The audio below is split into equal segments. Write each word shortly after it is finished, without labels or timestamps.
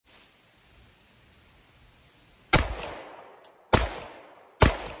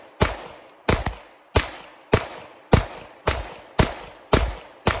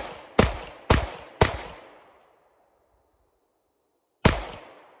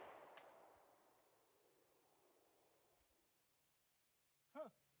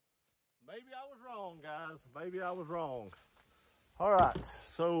Maybe I was wrong, guys. Maybe I was wrong. All right,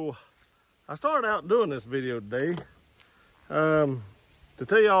 so I started out doing this video today to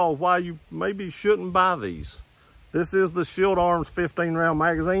tell y'all why you maybe shouldn't buy these. This is the Shield Arms 15 round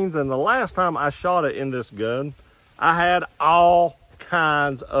magazines, and the last time I shot it in this gun, I had all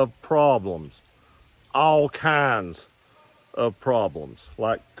kinds of problems. All kinds of problems,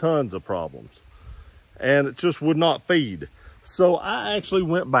 like tons of problems. And it just would not feed. So I actually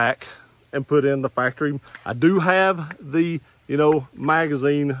went back and put in the factory. I do have the,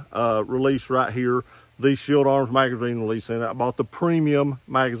 magazine release right here, the Shield Arms magazine release in it. I bought the premium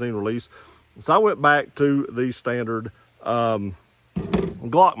magazine release. So I went back to the standard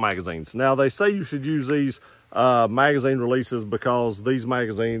Glock magazines. Now they say you should use these magazine releases because these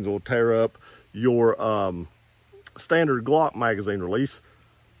magazines will tear up your standard Glock magazine release,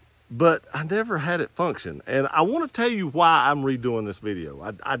 but I never had it function. And I want to tell you why I'm redoing this video.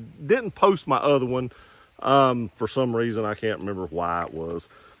 I didn't post my other one for some reason. I can't remember why it was.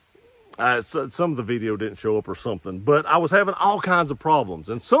 Some of the video didn't show up or something, but I was having all kinds of problems.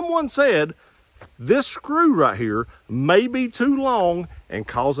 And someone said this screw right here may be too long and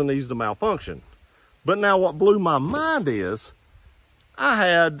causing these to malfunction. But now what blew my mind is I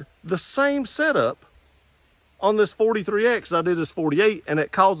had the same setup on this 43X I did this 48, and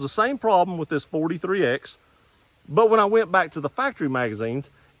it caused the same problem with this 43X. But when I went back to the factory magazines,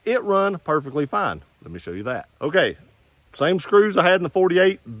 it run perfectly fine. Let me show you that. Okay, same screws I had in the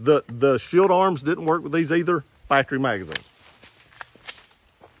 48. The Shield Arms didn't work with these either. Factory magazines.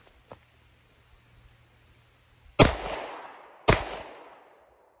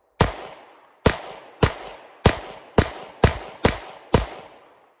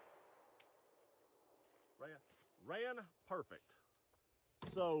 Ran perfect.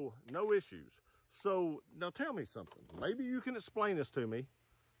 So no issues. So now tell me something. Maybe you can explain this to me.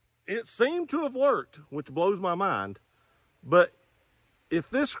 It seemed to have worked, which blows my mind. But if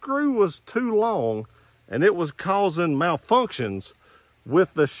this screw was too long and it was causing malfunctions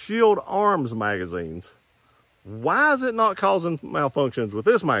with the Shield Arms magazines, why is it not causing malfunctions with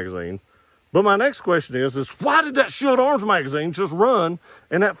this magazine? But my next question is why did that Shield Arms magazine just run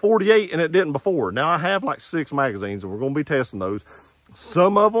in that 48 and it didn't before? Now I have like 6 magazines and we're going to be testing those.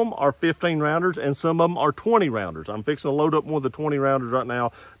 Some of them are 15 rounders and some of them are 20 rounders. I'm fixing to load up one of the 20 rounders right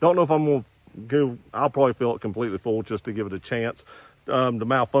now. Don't know if I'm going to go, I'll probably fill it completely full just to give it a chance to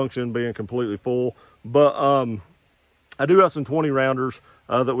malfunction being completely full. But I do have some 20 rounders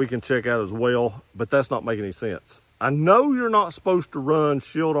that we can check out as well, but that's not making any sense. I know you're not supposed to run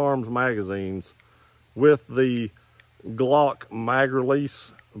Shield Arms magazines with the Glock mag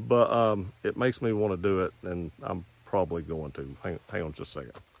release, but it makes me want to do it, and I'm probably going to. Hang on just a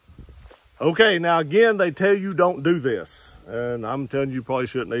second. Okay, now again, they tell you don't do this, and I'm telling you probably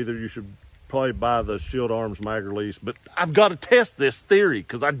shouldn't either. You should probably buy the Shield Arms mag release, but I've got to test this theory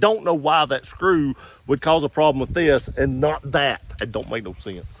because I don't know why that screw would cause a problem with this and not that. It don't make no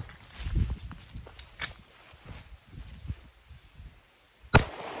sense.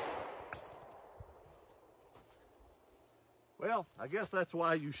 Well, I guess that's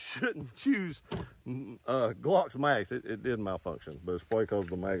why you shouldn't choose Glock's mags. It did malfunction, but it's probably because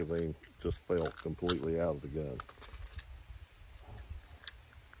the magazine just fell completely out of the gun.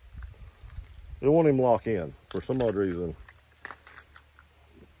 It won't even lock in. For some odd reason,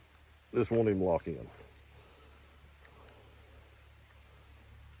 this won't even lock in.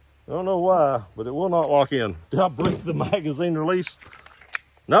 I don't know why, but it will not lock in. Did I break the magazine release?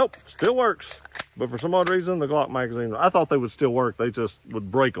 Nope, still works. But for some odd reason, the Glock magazine, I thought they would still work. They just would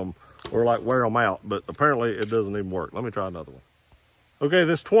break them or like wear them out. But apparently it doesn't even work. Let me try another one. Okay,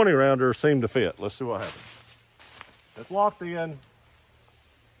 this 20 rounder seemed to fit. Let's see what happens. It's locked in.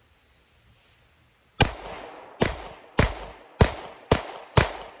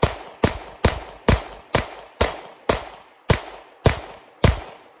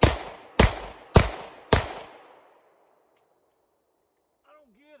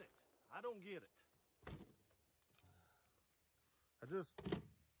 I don't get it.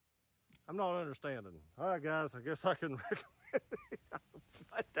 I'm not understanding. All right, guys, I guess I can recommend it.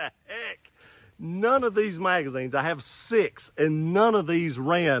 What the heck? None of these magazines, I have 6, and none of these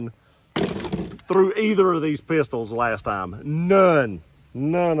ran through either of these pistols last time. None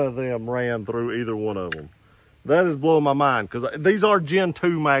of them ran through either one of them. That is blowing my mind, because these are Gen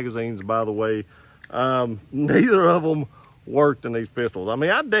 2 magazines, by the way. Neither of them worked in these pistols. I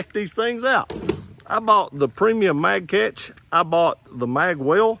mean, I decked these things out. I bought the premium mag catch. I bought the mag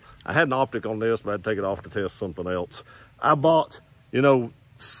well. I had an optic on this, but I'd take it off to test something else. I bought,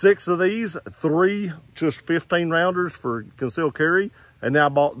 6 of these, 3 just 15 rounders for concealed carry. And now I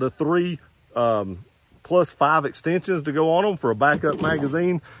bought the 3 +5 extensions to go on them for a backup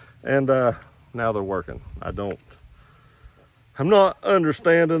magazine. And now they're working. I'm not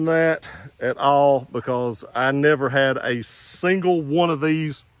understanding that at all, because I never had a single one of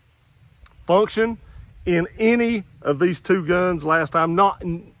these function in any of these 2 guns last time. Not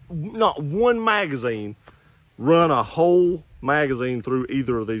one magazine run a whole magazine through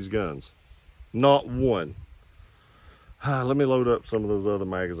either of these guns. Not one. Let me load up some of those other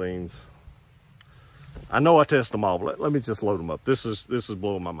magazines. I know I test them all, but let me just load them up. This is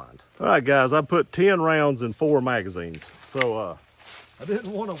blowing my mind. All right, guys, I put 10 rounds in 4 magazines. So I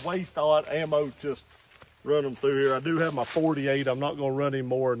didn't want to waste all that ammo just run them through here. I do have my 48. I'm not going to run any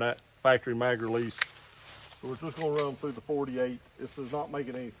more in that factory mag release. So we're just going to run them through the 48. This is not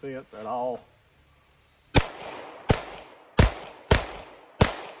making any sense at all.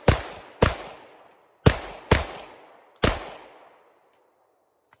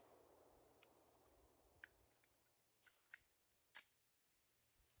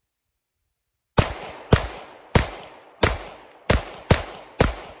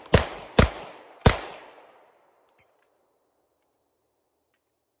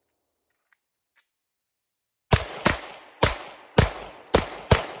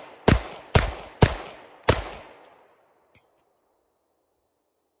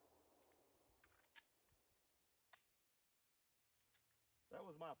 That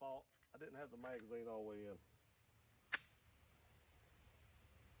was my fault. I didn't have the magazine all the way in.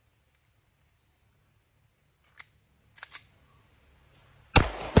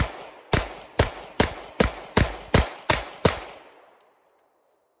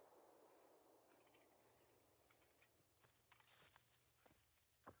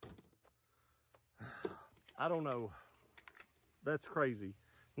 I don't know. That's crazy.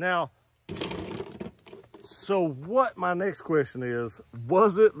 Now, so what my next question is,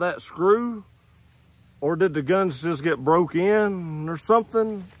 was it that screw, or did the guns just get broke in or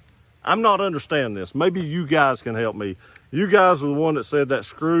something? I'm not understanding this. Maybe you guys can help me. You guys were the one that said that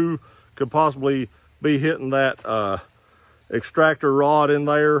screw could possibly be hitting that extractor rod in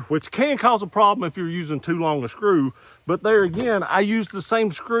there, which can cause a problem if you're using too long a screw. But there again, I used the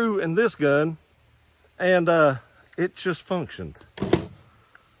same screw in this gun, and it just functioned.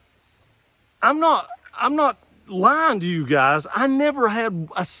 I'm not lying to you guys. I never had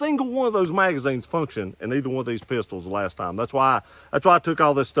a single one of those magazines function in either one of these pistols the last time. That's why I took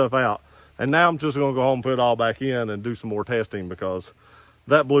all this stuff out. And now I'm just gonna go home and put it all back in and do some more testing, because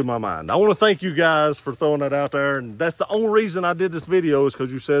that blew my mind. I wanna thank you guys for throwing that out there. And that's the only reason I did this video, is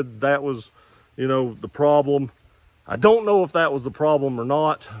because you said that was, you know, the problem. I don't know if that was the problem or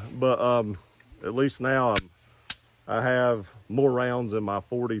not, but at least now I have more rounds in my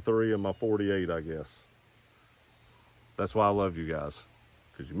 43 and my 48, I guess. That's why I love you guys,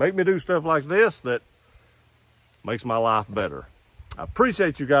 because you make me do stuff like this that makes my life better. I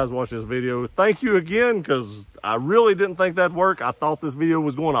appreciate you guys watching this video. Thank you again, because I really didn't think that'd work. I thought this video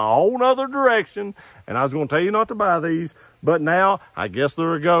was going a whole nother direction, and I was going to tell you not to buy these. But now, I guess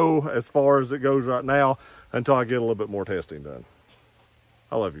they're a go as far as it goes right now, until I get a little bit more testing done.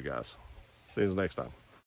 I love you guys. See you next time.